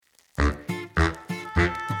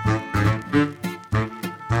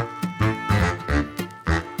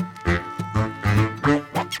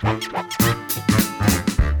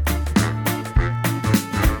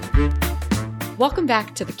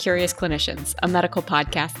back to The Curious Clinicians, a medical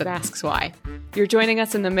podcast that asks why. You're joining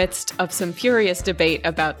us in the midst of some furious debate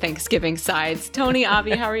about Thanksgiving sides. Tony,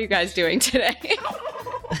 Avi, how are you guys doing today?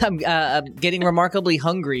 I'm getting remarkably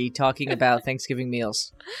hungry talking about Thanksgiving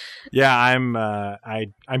meals. Yeah,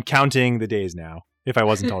 I'm counting the days now, if I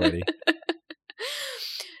wasn't already.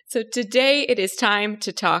 So today it is time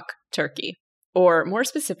to talk turkey, or more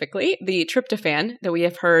specifically, the tryptophan that we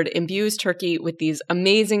have heard imbues turkey with these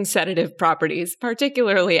amazing sedative properties,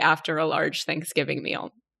 particularly after a large Thanksgiving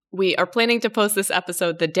meal. We are planning to post this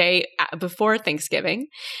episode the day before Thanksgiving,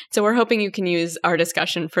 so we're hoping you can use our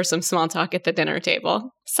discussion for some small talk at the dinner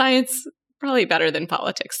table. Science, probably better than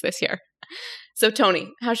politics this year. So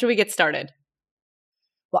Tony, how should we get started?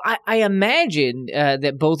 Well, I imagine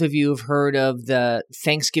that both of you have heard of the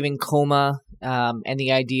Thanksgiving coma and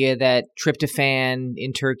the idea that tryptophan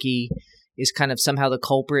in turkey is kind of somehow the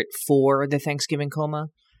culprit for the Thanksgiving coma.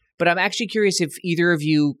 But I'm actually curious if either of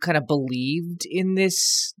you kind of believed in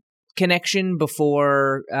this connection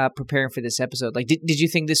before preparing for this episode. Like, did you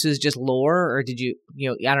think this was just lore, or did you,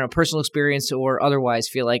 I don't know, personal experience or otherwise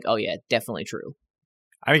feel like, oh yeah, definitely true?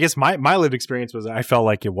 I guess my lived experience was I felt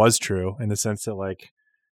like it was true in the sense that, like,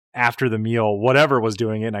 after the meal, whatever was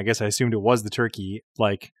doing it, and I guess I assumed it was the turkey,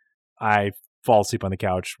 like, I fall asleep on the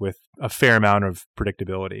couch with a fair amount of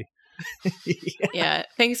predictability. Yeah,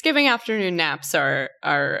 Thanksgiving afternoon naps are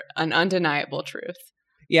an undeniable truth.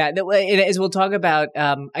 Yeah, as we'll talk about,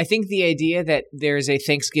 I think the idea that there's a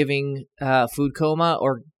Thanksgiving food coma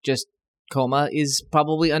or just coma is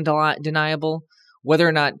probably undeniable. Whether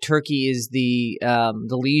or not turkey is the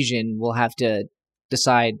lesion, we'll have to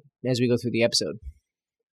decide as we go through the episode.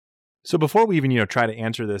 So before we even, try to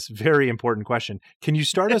answer this very important question, can you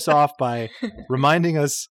start us off by reminding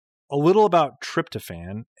us a little about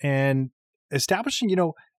tryptophan and establishing,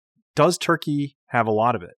 does turkey have a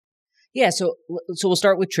lot of it? Yeah, so we'll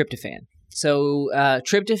start with tryptophan. So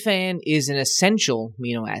tryptophan is an essential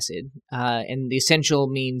amino acid, and the essential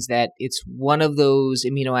means that it's one of those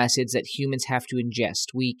amino acids that humans have to ingest.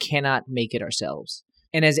 We cannot make it ourselves.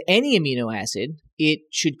 And as any amino acid, it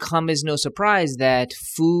should come as no surprise that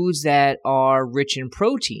foods that are rich in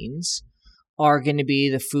proteins are going to be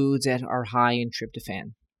the foods that are high in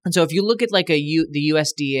tryptophan. And so if you look at like the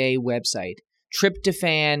USDA website,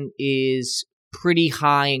 tryptophan is pretty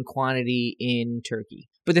high in quantity in turkey.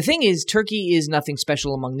 But the thing is, turkey is nothing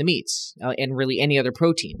special among the meats and really any other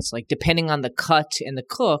proteins. Like, depending on the cut and the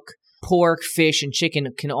cook, pork, fish, and chicken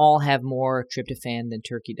can all have more tryptophan than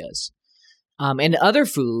turkey does. And other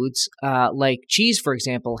foods, like cheese, for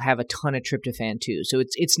example, have a ton of tryptophan too. So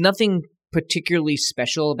it's nothing particularly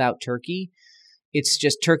special about turkey. It's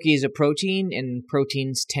just turkey is a protein, and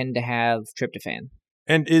proteins tend to have tryptophan.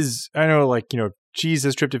 And I know, like, cheese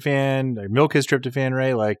has tryptophan, like milk has tryptophan,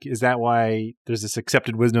 right? Like, is that why there's this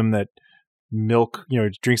accepted wisdom that milk,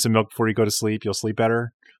 drink some milk before you go to sleep, you'll sleep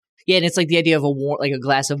better? Yeah, and it's like the idea of a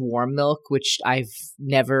glass of warm milk, which I've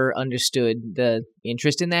never understood the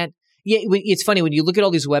interest in that. Yeah, it's funny when you look at all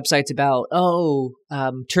these websites about,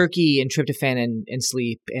 turkey and tryptophan and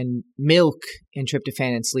sleep, and milk and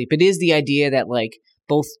tryptophan and sleep. It is the idea that, like,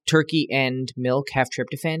 both turkey and milk have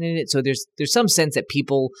tryptophan in it. So there's some sense that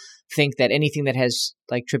people think that anything that has,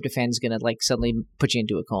 like, tryptophan is going to, like, suddenly put you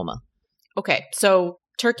into a coma. Okay, so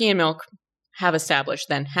turkey and milk have established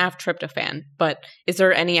then have tryptophan, but is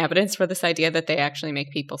there any evidence for this idea that they actually make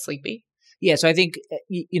people sleepy? Yeah, so I think,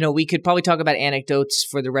 we could probably talk about anecdotes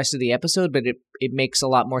for the rest of the episode, but it makes a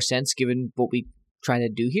lot more sense given what we try to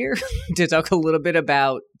do here to talk a little bit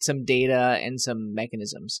about some data and some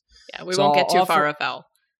mechanisms. Yeah, we won't get too far afoul.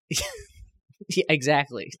 Yeah,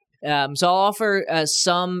 exactly. So I'll offer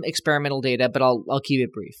some experimental data, but I'll keep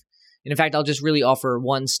it brief. And in fact, I'll just really offer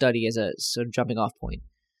one study as a sort of jumping off point.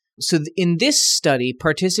 So in this study,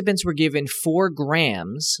 participants were given 4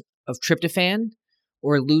 grams of tryptophan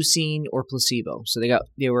or leucine or placebo. So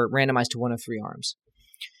they were randomized to one of 3 arms.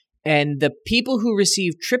 And the people who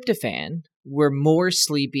received tryptophan were more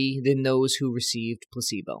sleepy than those who received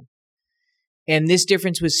placebo. And this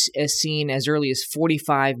difference was seen as early as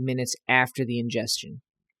 45 minutes after the ingestion.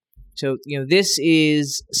 So, this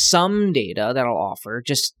is some data that I'll offer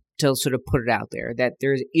just to sort of put it out there, that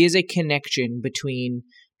there is a connection between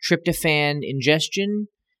tryptophan ingestion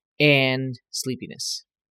and sleepiness.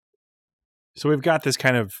 So we've got this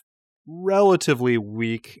kind of relatively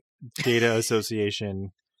weak data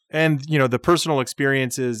association and, the personal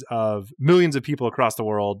experiences of millions of people across the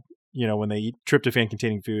world, when they eat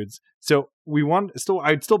tryptophan-containing foods. So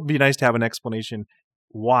I'd still be nice to have an explanation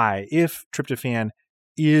why, if tryptophan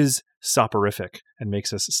is soporific and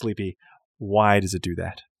makes us sleepy, why does it do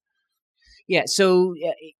that? Yeah, so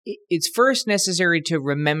it's first necessary to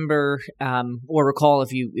remember or recall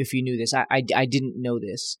if you knew this. I didn't know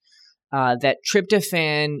this. That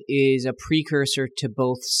tryptophan is a precursor to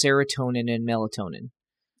both serotonin and melatonin.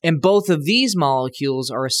 And both of these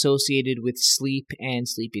molecules are associated with sleep and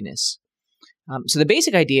sleepiness. So the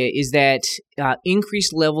basic idea is that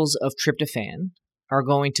increased levels of tryptophan are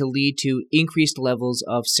going to lead to increased levels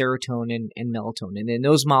of serotonin and melatonin. And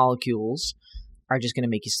those molecules are just going to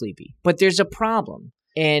make you sleepy. But there's a problem.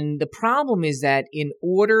 And the problem is that in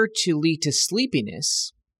order to lead to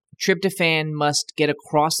sleepiness, tryptophan must get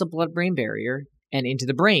across the blood-brain barrier and into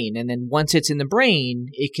the brain. And then once it's in the brain,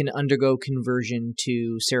 it can undergo conversion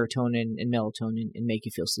to serotonin and melatonin and make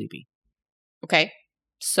you feel sleepy. Okay.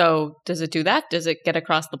 So does it do that? Does it get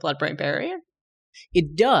across the blood-brain barrier?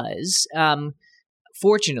 It does,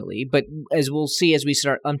 fortunately, but as we'll see as we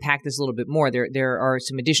start unpack this a little bit more, there are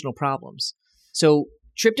some additional problems. So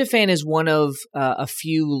tryptophan is one of a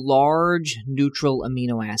few large neutral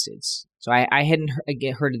amino acids. So I hadn't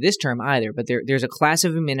heard of this term either, but there's a class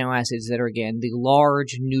of amino acids that are, again, the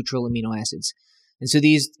large neutral amino acids. And so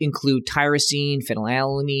these include tyrosine,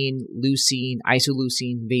 phenylalanine, leucine,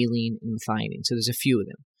 isoleucine, valine, and methionine. So there's a few of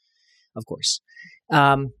them, of course.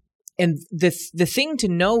 And the thing to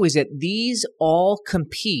know is that these all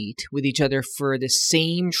compete with each other for the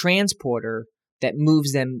same transporter that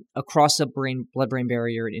moves them across the blood-brain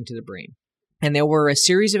barrier and into the brain. And there were a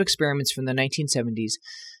series of experiments from the 1970s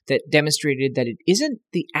that demonstrated that it isn't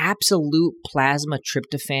the absolute plasma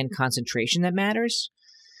tryptophan concentration that matters,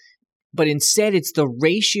 but instead it's the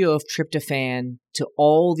ratio of tryptophan to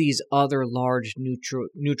all these other large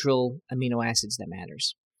neutral amino acids that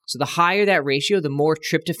matters. So the higher that ratio, the more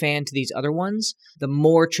tryptophan to these other ones, the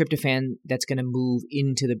more tryptophan that's going to move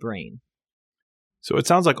into the brain. So it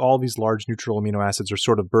sounds like all these large neutral amino acids are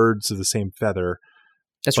sort of birds of the same feather.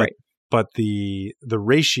 That's right. But the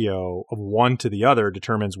ratio of one to the other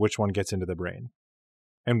determines which one gets into the brain.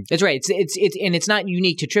 And that's right. It's not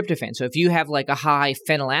unique to tryptophan. So if you have like a high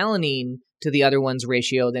phenylalanine to the other one's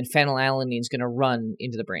ratio, then phenylalanine is going to run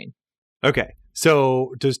into the brain. Okay.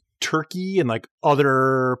 So does turkey and like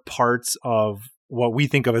other parts of what we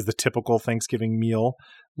think of as the typical Thanksgiving meal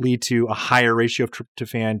lead to a higher ratio of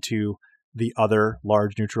tryptophan to the other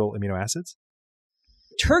large neutral amino acids?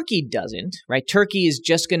 Turkey doesn't, right? Turkey is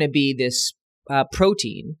just going to be this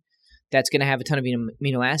protein that's going to have a ton of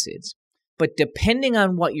amino acids. But depending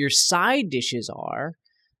on what your side dishes are,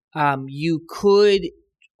 you could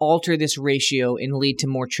alter this ratio and lead to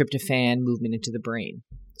more tryptophan movement into the brain.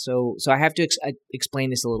 So I have to explain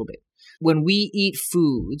this a little bit. When we eat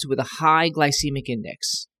foods with a high glycemic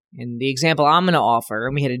index, and the example I'm going to offer,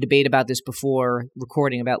 and we had a debate about this before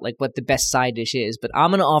recording about like what the best side dish is, but I'm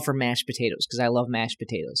going to offer mashed potatoes because I love mashed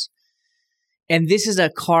potatoes. And this is a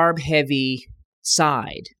carb-heavy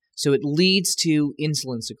side, so it leads to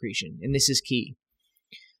insulin secretion, and this is key.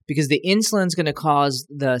 Because the insulin is going to cause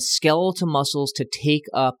the skeletal muscles to take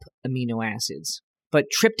up amino acids. But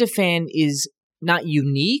tryptophan is not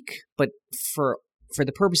unique, but for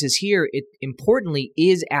the purposes here, it importantly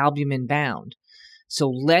is albumin bound. So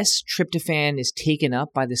less tryptophan is taken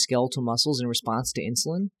up by the skeletal muscles in response to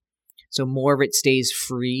insulin. So more of it stays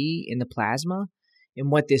free in the plasma. And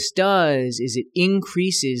what this does is it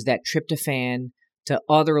increases that tryptophan to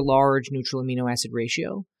other large neutral amino acid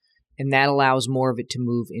ratio. And that allows more of it to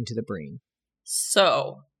move into the brain.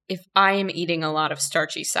 So if I am eating a lot of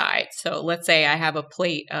starchy side, so let's say I have a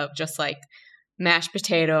plate of just like mashed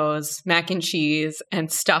potatoes, mac and cheese, and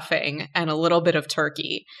stuffing, and a little bit of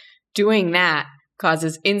turkey, doing that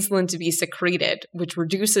causes insulin to be secreted, which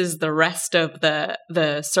reduces the rest of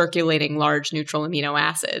the circulating large neutral amino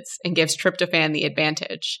acids and gives tryptophan the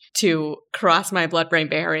advantage to cross my blood-brain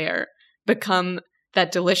barrier, become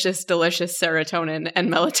that delicious, delicious serotonin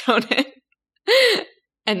and melatonin,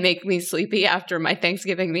 and make me sleepy after my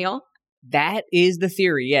Thanksgiving meal? That is the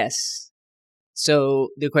theory, yes. So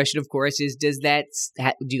the question, of course, is do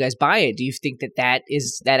you guys buy it? Do you think that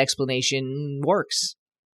explanation works?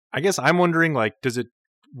 I guess I'm wondering, like,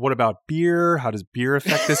 what about beer? How does beer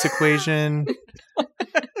affect this equation?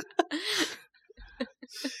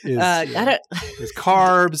 It's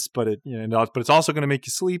carbs, but it's also going to make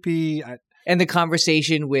you sleepy. And the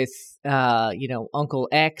conversation with, Uncle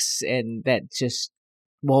X, and that just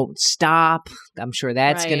won't stop. I'm sure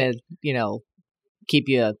that's going to, keep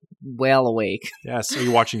you well awake. Yeah, so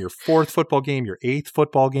you're watching your 4th football game, your 8th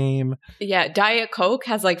football game. Yeah, Diet Coke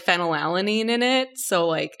has like phenylalanine in it. So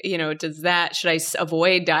like, should I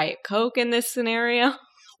avoid Diet Coke in this scenario?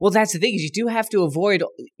 Well, that's the thing is you do have to avoid,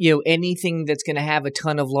 anything that's going to have a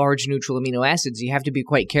ton of large neutral amino acids. You have to be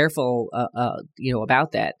quite careful,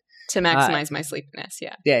 about that. To maximize my sleepiness,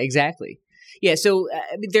 yeah. Yeah, exactly. Yeah, so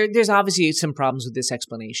there's obviously some problems with this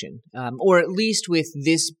explanation, or at least with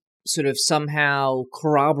this sort of somehow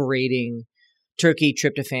corroborating turkey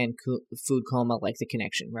tryptophan food coma, like the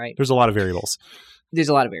connection, right? There's a lot of variables. There's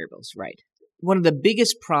a lot of variables, right? One of the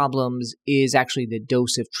biggest problems is actually the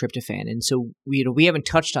dose of tryptophan, and so we haven't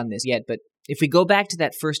touched on this yet, but if we go back to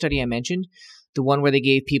that first study I mentioned, the one where they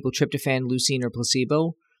gave people tryptophan, leucine, or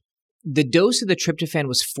placebo, the dose of the tryptophan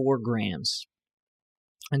was 4 grams.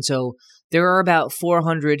 And so there are about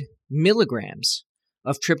 400 milligrams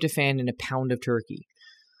of tryptophan in a pound of turkey.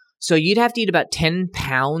 So you'd have to eat about 10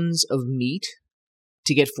 pounds of meat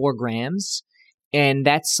to get 4 grams, and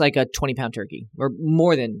that's like a 20-pound turkey, or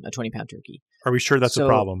more than a 20-pound turkey. Are we sure that's a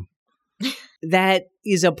problem? That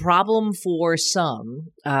is a problem for some.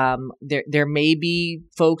 There may be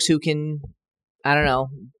folks who can, I don't know,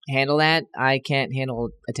 handle that. I can't handle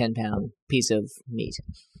a 10-pound piece of meat.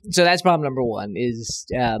 So that's problem number one, is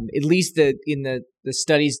at least in the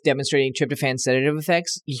studies demonstrating tryptophan sedative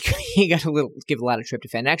effects, you got to give a lot of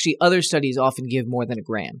tryptophan. Actually, other studies often give more than a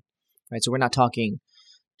gram, right? So we're not talking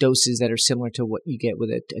doses that are similar to what you get with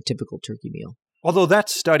a typical turkey meal. Although that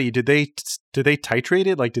study, did they titrate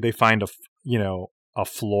it? Like, did they find a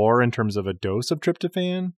floor in terms of a dose of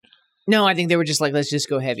tryptophan? No, I think they were just like, let's just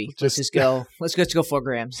go heavy. Let's go 4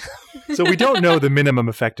 grams. So we don't know the minimum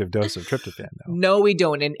effective dose of tryptophan, though. No, we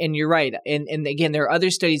don't. And you're right. And again, there are other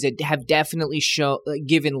studies that have definitely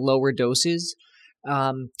given lower doses.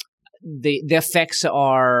 The effects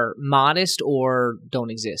are modest or don't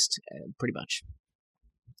exist, pretty much.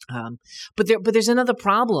 But there's another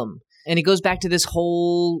problem. And it goes back to this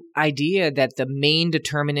whole idea that the main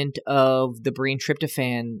determinant of the brain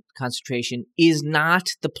tryptophan concentration is not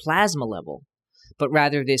the plasma level, but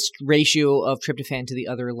rather this ratio of tryptophan to the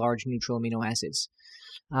other large neutral amino acids.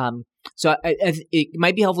 So it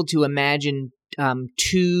might be helpful to imagine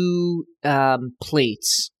 2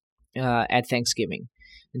 plates at Thanksgiving.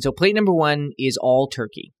 And so plate number 1 is all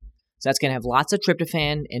turkey. So that's going to have lots of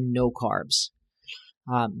tryptophan and no carbs.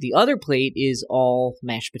 The other plate is all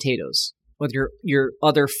mashed potatoes, with your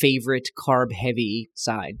other favorite carb-heavy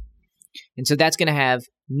side. And so that's going to have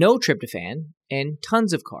no tryptophan and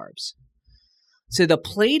tons of carbs. So the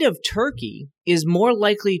plate of turkey is more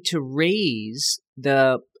likely to raise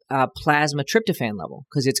the plasma tryptophan level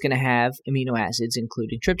because it's going to have amino acids,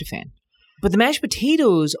 including tryptophan. But the mashed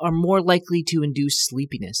potatoes are more likely to induce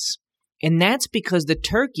sleepiness. And that's because the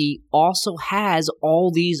turkey also has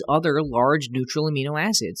all these other large neutral amino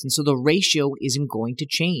acids. And so the ratio isn't going to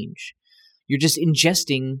change. You're just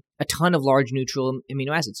ingesting a ton of large neutral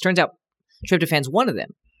amino acids. Turns out tryptophan's one of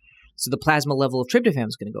them. So the plasma level of tryptophan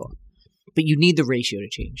is going to go up. But you need the ratio to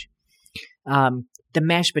change. The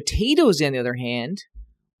mashed potatoes, on the other hand,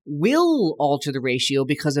 will alter the ratio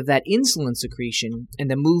because of that insulin secretion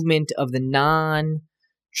and the movement of the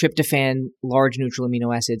non-tryptophan large neutral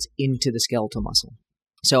amino acids into the skeletal muscle.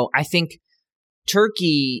 So I think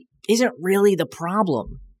turkey isn't really the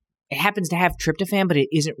problem. It happens to have tryptophan, but it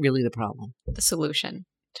isn't really the problem. The solution,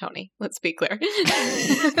 Tony. Let's be clear.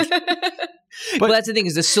 But that's the thing,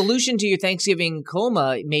 is the solution to your Thanksgiving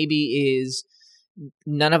coma maybe is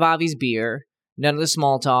none of Avi's beer, none of the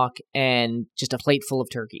small talk, and just a plate full of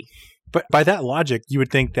turkey. But by that logic, you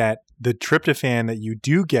would think that the tryptophan that you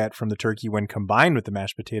do get from the turkey when combined with the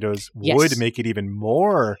mashed potatoes would make it even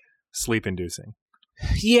more sleep-inducing.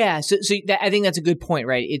 Yeah, so I think that's a good point,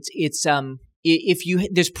 right?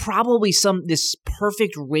 There's probably this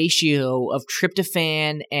perfect ratio of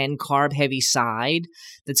tryptophan and carb-heavy side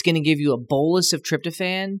that's going to give you a bolus of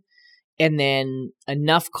tryptophan and then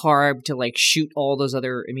enough carb to like shoot all those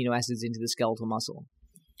other amino acids into the skeletal muscle.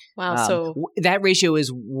 Wow. So that ratio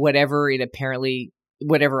is whatever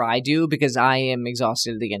I do, because I am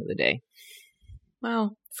exhausted at the end of the day.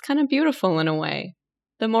 Wow. It's kind of beautiful in a way.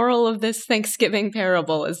 The moral of this Thanksgiving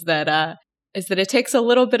parable is that it takes a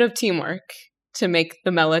little bit of teamwork to make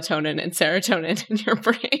the melatonin and serotonin in your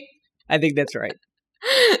brain. I think that's right.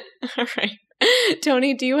 All right.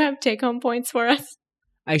 Tony, do you have take-home points for us?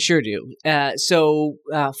 I sure do. So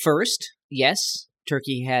first, yes,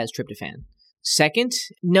 turkey has tryptophan. Second,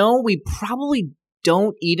 no, we probably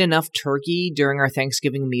don't eat enough turkey during our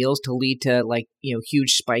Thanksgiving meals to lead to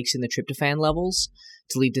huge spikes in the tryptophan levels,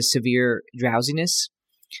 to lead to severe drowsiness.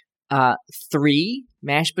 3,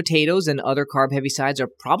 mashed potatoes and other carb-heavy sides are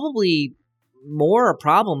probably more a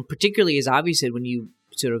problem, particularly as Avi said, when you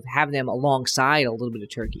sort of have them alongside a little bit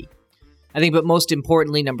of turkey. I think, but most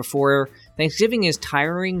importantly, number 4, Thanksgiving is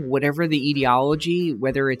tiring, whatever the etiology,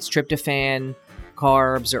 whether it's tryptophan,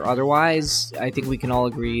 carbs, or otherwise. I think we can all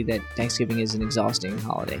agree that Thanksgiving is an exhausting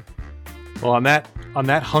holiday. Well, on that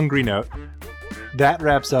hungry note, that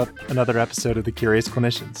wraps up another episode of The Curious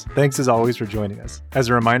Clinicians. Thanks as always for joining us. As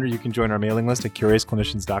a reminder, you can join our mailing list at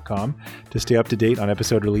curiousclinicians.com to stay up to date on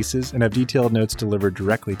episode releases and have detailed notes delivered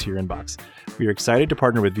directly to your inbox. We are excited to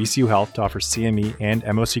partner with VCU Health to offer CME and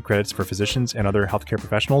MOC credits for physicians and other healthcare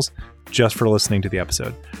professionals just for listening to the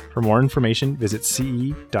episode. For more information, visit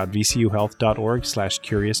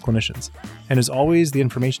ce.vcuhealth.org/curiousclinicians. And as always, the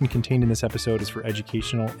information contained in this episode is for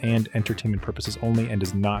educational and entertainment purposes only and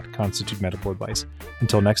does not constitute medical advice.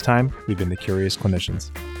 Until next time, we've been the Curious Clinicians.